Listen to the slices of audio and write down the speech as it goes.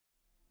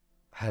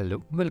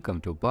Hello,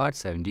 welcome to part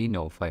 17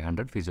 of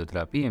 500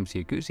 Physiotherapy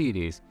MCQ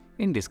series.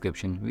 In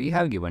description, we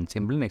have given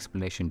simple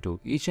explanation to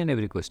each and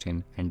every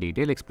question and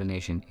detailed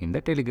explanation in the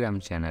Telegram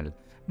channel.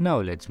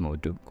 Now let's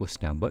move to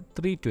question number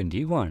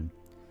 321.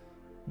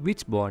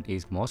 Which bone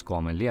is most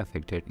commonly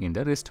affected in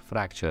the wrist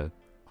fracture?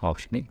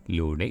 Option A,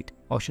 lunate.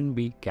 Option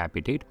B,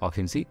 capitate.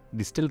 Option C,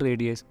 distal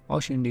radius.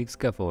 Option D,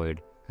 scaphoid.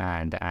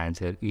 And the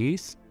answer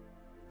is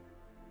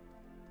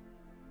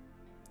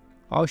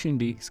option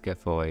D,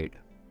 scaphoid.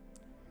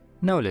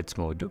 Now let's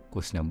move to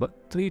question number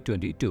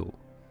 322.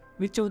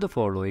 Which of the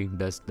following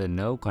does the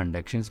nerve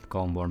conduction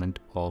component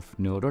of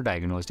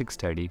neurodiagnostic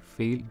study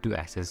fail to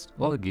assess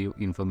or give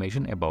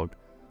information about?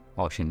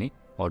 Option A,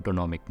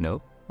 autonomic nerve.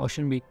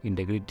 Option B,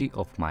 integrity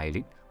of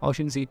myelin.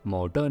 Option C,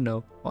 motor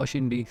nerve.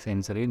 Option D,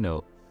 sensory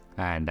nerve.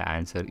 And the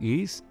answer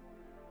is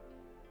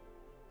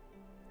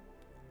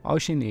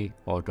option A,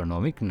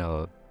 autonomic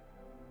nerve.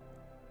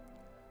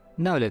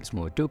 Now let's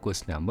move to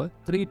question number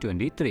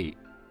 323.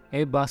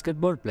 A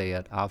basketball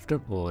player after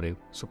a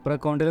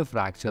supracondylar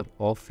fracture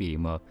of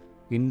femur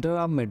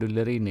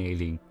intramedullary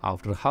nailing,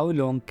 after how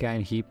long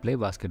can he play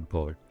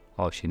basketball?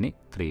 Option A,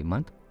 3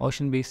 months.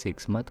 Option B,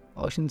 6 months.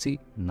 Option C,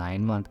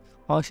 9 months.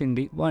 Option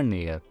D, 1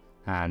 year.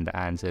 And the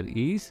answer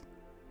is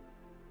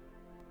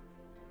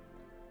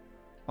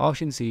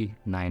option C,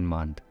 9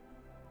 months.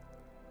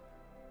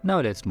 Now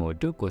let's move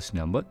to question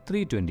number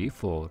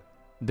 324.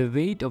 The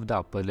weight of the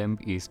upper limb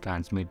is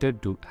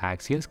transmitted to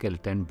axial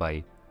skeleton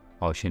by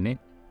option A,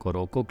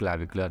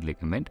 coracoclavicular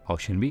ligament.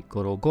 Option B,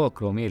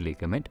 coracoacromial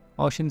ligament.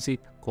 Option C,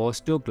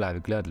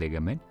 costoclavicular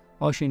ligament.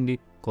 Option D,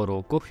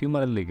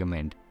 coracofemoral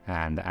ligament.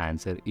 And the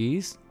answer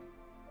is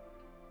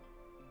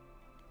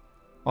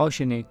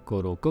option A,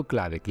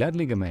 coracoclavicular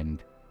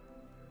ligament.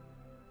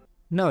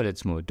 Now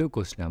let's move to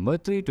question number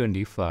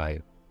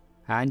 325.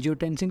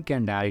 Angiotensin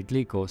can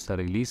directly cause the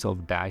release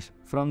of dash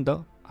from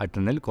the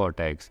adrenal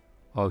cortex.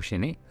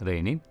 Option A,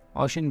 renin.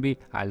 Option B,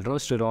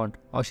 aldosterone.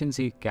 Option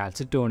C,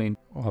 calcitonin.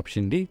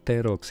 Option D,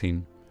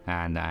 thyroxine.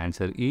 And the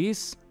answer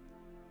is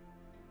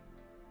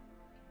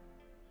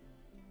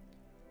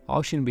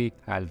option B,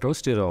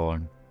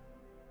 aldosterone.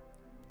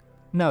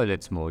 Now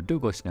let's move to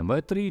question number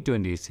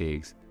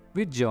 326.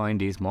 Which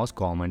joint is most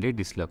commonly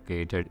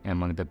dislocated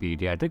among the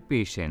pediatric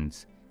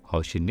patients?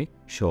 Option A,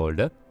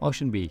 shoulder.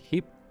 Option B,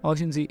 hip.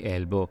 Option C,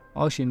 elbow.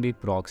 Option D,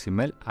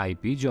 proximal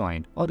IP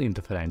joint or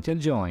interferential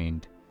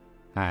joint.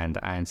 And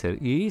the answer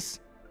is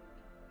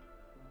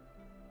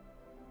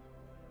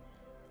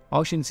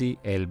option C,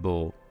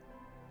 elbow.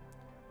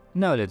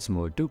 Now let's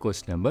move to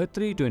question number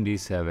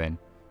 327.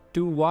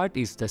 To what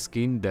is the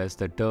skin does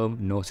the term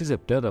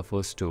nociceptor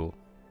refers to?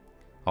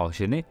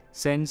 Option A,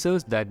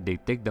 sensors that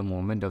detect the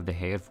movement of the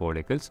hair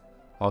follicles.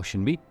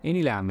 Option B,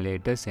 any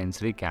lamellated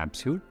sensory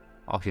capsule.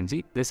 Option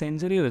C, the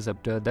sensory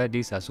receptor that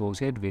is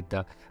associated with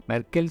the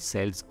Merkel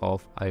cells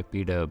of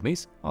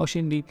epidermis.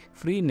 Option D,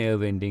 free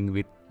nerve ending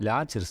with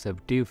large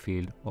receptive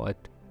field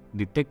that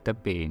detect the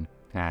pain.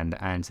 And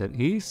the answer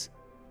is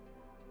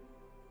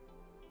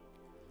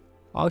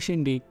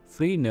option D,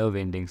 free nerve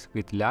endings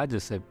with large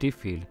receptive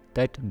field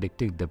that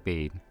detect the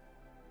pain.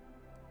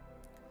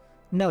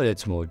 Now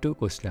let's move to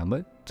question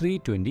number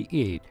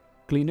 328.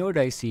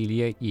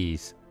 Clinodyscelia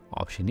is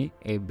option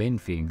A bent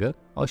finger.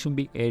 Option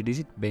B, a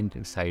digit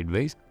bent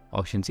sideways.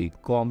 Option C,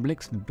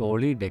 complex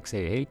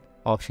polydactyly.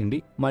 Option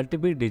D,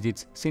 multiple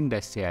digits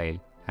syndactyly.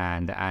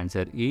 And the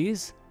answer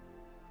is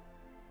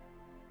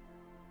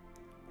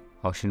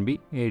option B,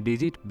 a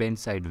digit bent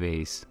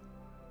sideways.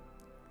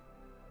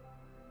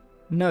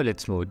 Now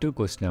let's move to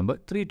question number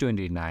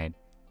 329.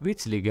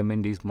 Which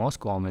ligament is most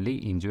commonly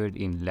injured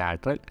in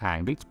lateral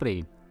angle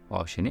sprain?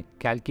 Option A,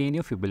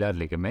 calcaneofibular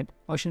ligament.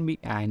 Option B,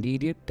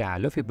 anterior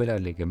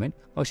talofibular ligament.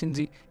 Option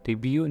C,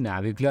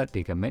 tibionavicular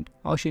ligament.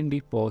 Option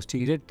D,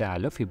 posterior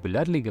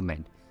talofibular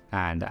ligament.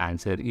 And the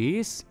answer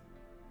is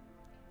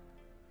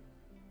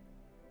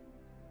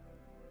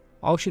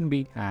option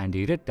B,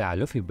 anterior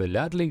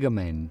talofibular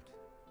ligament.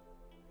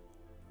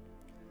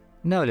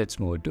 Now let's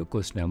move to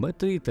question number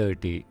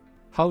 330.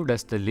 How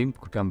does the limb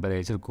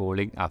temperature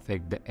cooling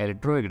affect the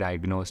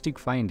electrodiagnostic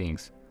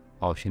findings?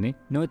 Option A,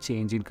 no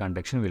change in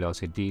conduction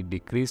velocity,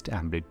 decreased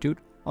amplitude.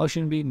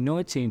 Option B,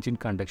 no change in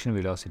conduction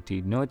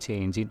velocity, no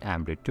change in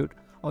amplitude.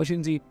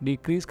 Option C,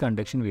 decreased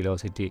conduction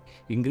velocity,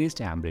 increased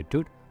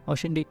amplitude.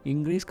 Option D,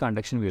 increased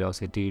conduction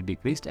velocity,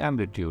 decreased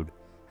amplitude.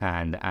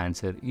 And the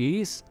answer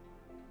is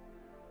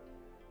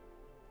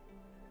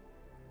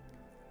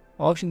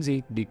option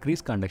C,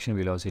 decreased conduction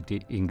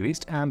velocity,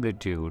 increased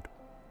amplitude.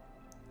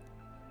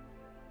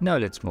 Now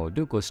let's move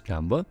to question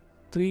number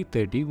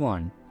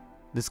 331.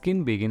 The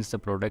skin begins the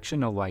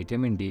production of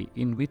vitamin D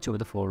in which of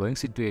the following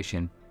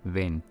situation?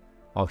 When?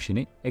 Option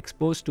A,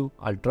 exposed to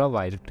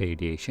ultraviolet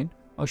radiation.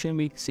 Option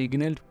B,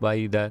 signaled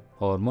by the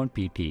hormone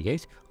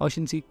PTH.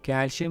 Option C,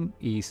 calcium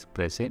is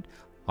present.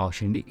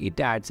 Option D, it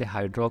adds a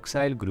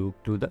hydroxyl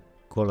group to the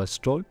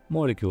cholesterol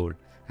molecule.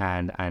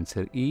 And the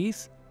answer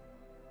is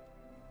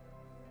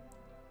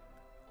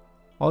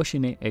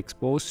option A,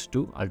 exposed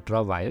to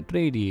ultraviolet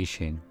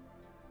radiation.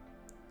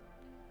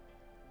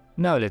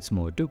 Now let's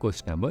move to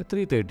question number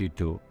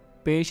 332.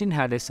 Patient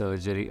had a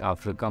surgery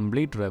after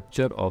complete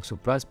rupture of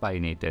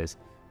supraspinatus.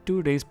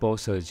 2 days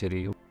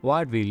post-surgery,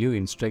 what will you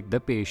instruct the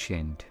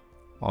patient?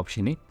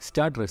 Option A.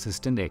 Start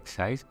resistant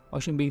exercise.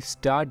 Option B.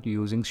 Start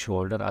using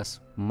shoulder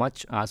as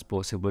much as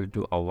possible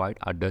to avoid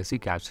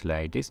adhesive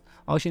capsulitis.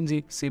 Option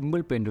C.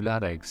 Simple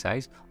pendular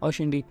exercise.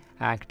 Option D.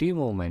 Active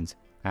movements.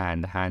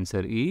 And the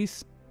answer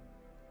is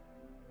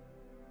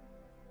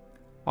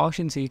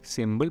option C.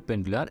 Simple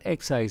pendular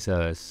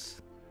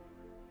exercises.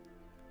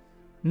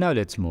 Now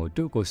let's move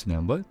to question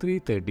number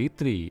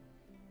 333.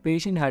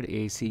 Patient had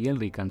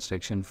ACL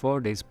reconstruction 4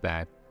 days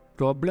back.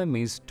 Problem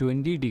is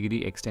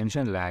 20-degree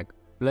extension lag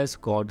plus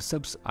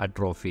quadriceps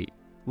atrophy.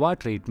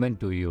 What treatment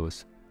to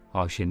use?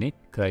 Option A.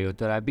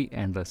 Cryotherapy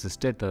and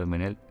resisted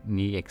terminal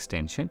knee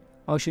extension.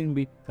 Option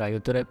B.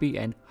 Cryotherapy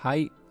and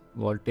high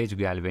voltage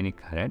galvanic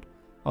current.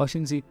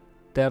 Option C.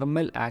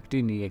 Thermal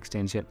active knee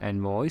extension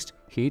and moist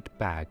heat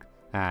pack.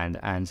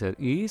 And answer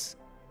is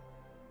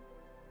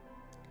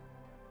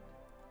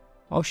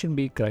option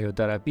B.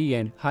 Cryotherapy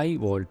and high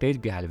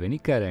voltage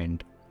galvanic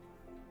current.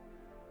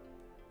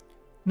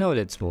 Now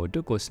let's move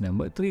to question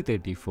number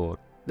 334.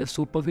 The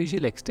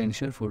superficial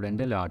extension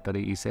pudendal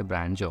artery is a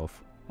branch of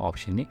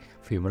option A.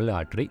 Femoral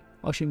artery.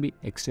 Option B.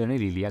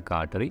 External iliac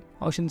artery.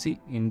 Option C.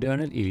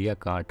 Internal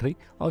iliac artery.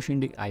 Option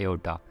D.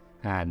 Aorta.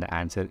 And the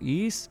answer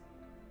is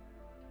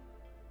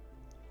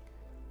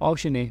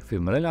option A.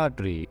 Femoral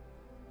artery.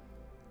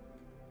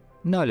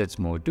 Now let's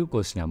move to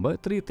question number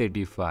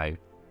 335.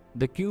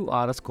 The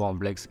QRS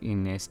complex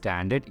in a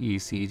standard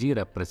ECG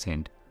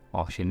represent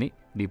option A.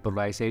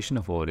 Depolarization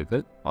of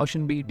auricle.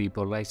 Option B.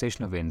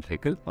 Depolarization of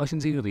ventricle.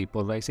 Option C.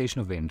 Repolarization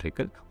of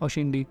ventricle.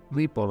 Option D.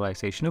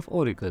 Repolarization of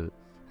auricle.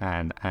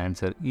 And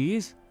answer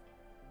is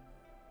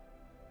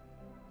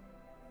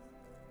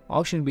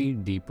option B.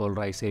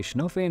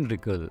 Depolarization of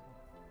ventricle.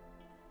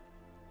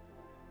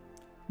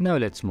 Now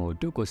let's move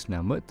to question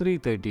number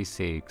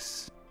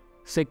 336.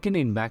 Second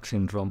impact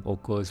syndrome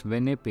occurs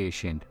when a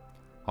patient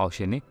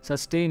option A.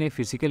 Sustain a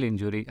physical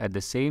injury at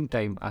the same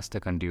time as the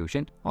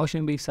contusion.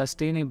 Option B.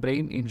 Sustain a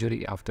brain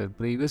injury after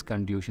previous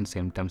contusion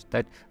symptoms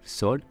that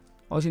resolved.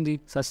 Option D.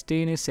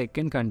 Sustain a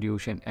second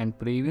contusion and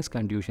previous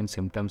contusion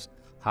symptoms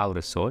have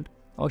resolved.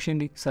 Option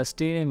D.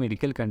 Sustain a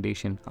medical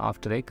condition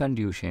after a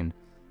contusion.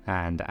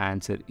 And the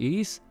answer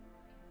is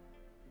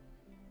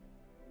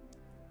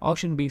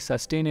option B.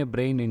 Sustain a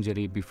brain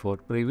injury before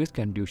previous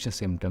contusion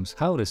symptoms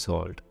have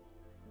resolved.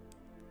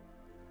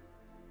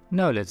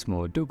 Now let's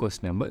move to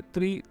question number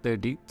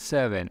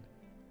 337.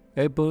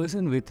 A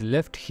person with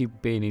left hip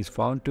pain is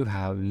found to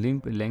have limb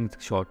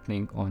length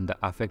shortening on the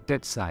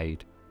affected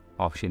side.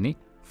 Option A.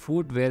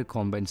 Footwear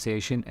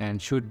compensation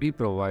and should be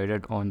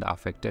provided on the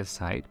affected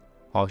side.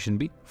 Option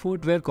B.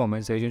 Footwear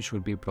compensation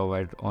should be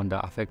provided on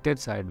the affected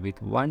side with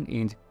 1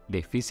 inch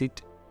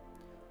deficit.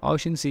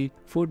 Option C.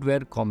 Footwear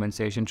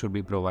compensation should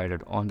be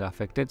provided on the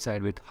affected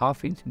side with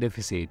half inch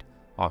deficit.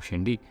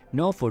 Option D.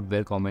 No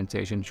footwear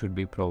compensation should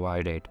be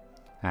provided.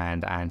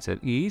 And the answer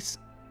is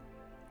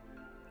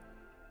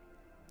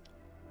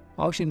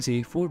option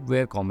C.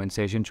 Footwear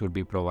compensation should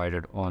be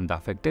provided on the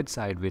affected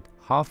side with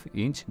half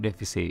inch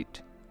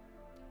deficit.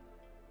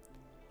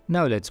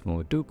 Now let's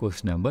move to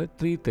question number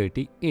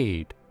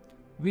 338.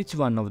 Which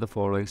one of the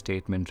following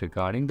statements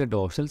regarding the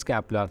dorsal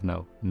scapular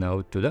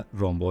nerve to the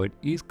rhomboid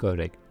is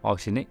correct?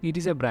 Option A. It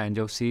is a branch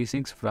of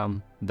C6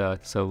 from the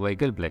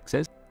cervical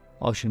plexus.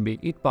 Option B.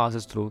 It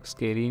passes through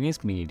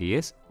scalenus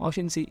medius.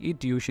 Option C.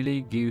 It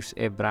usually gives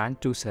a branch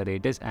to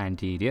serratus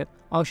anterior.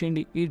 Option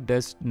D. It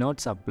does not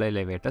supply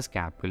levator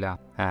scapula.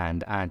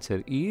 And the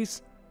answer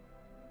is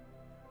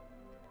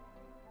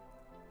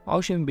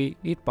option B.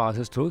 It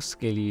passes through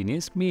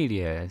scalenus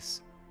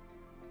medius.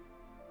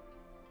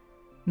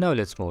 Now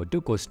let's move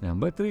to question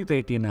number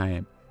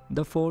 339.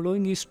 The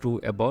following is true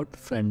about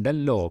frontal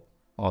lobe.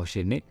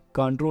 Option A.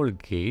 Control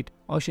gate.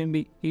 Option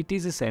B. It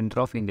is a center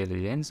of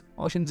intelligence.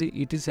 Option C.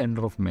 It is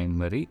center of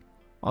memory.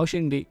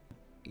 Option D.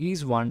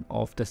 Is one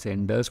of the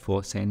centers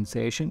for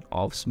sensation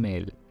of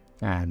smell.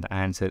 And the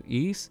answer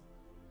is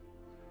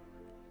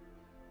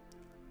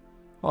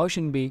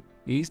option B.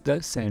 Is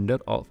the center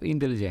of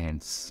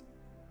intelligence.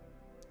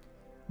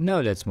 Now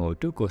let's move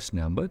to question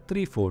number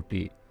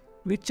 340.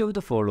 Which of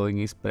the following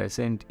is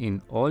present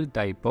in all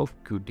type of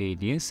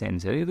cutaneous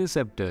sensory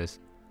receptors?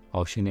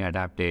 Option A.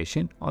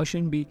 Adaptation.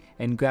 Option B.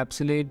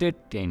 Encapsulated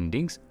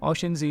tendons.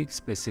 Option C.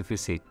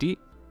 Specificity.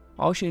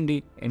 Option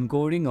D.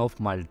 Encoding of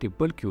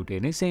multiple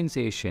cutaneous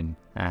sensation.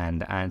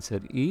 And the answer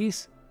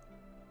is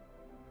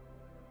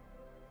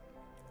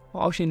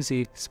option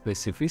C.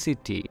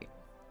 Specificity.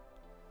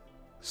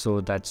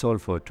 So that's all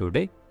for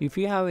today. If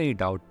you have any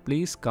doubt,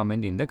 please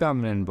comment in the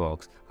comment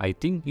box. I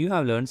think you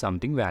have learned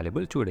something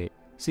valuable today.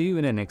 See you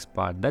in the next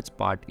part. That's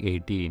part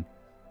 18.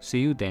 See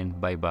you then.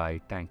 Bye bye.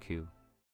 Thank you.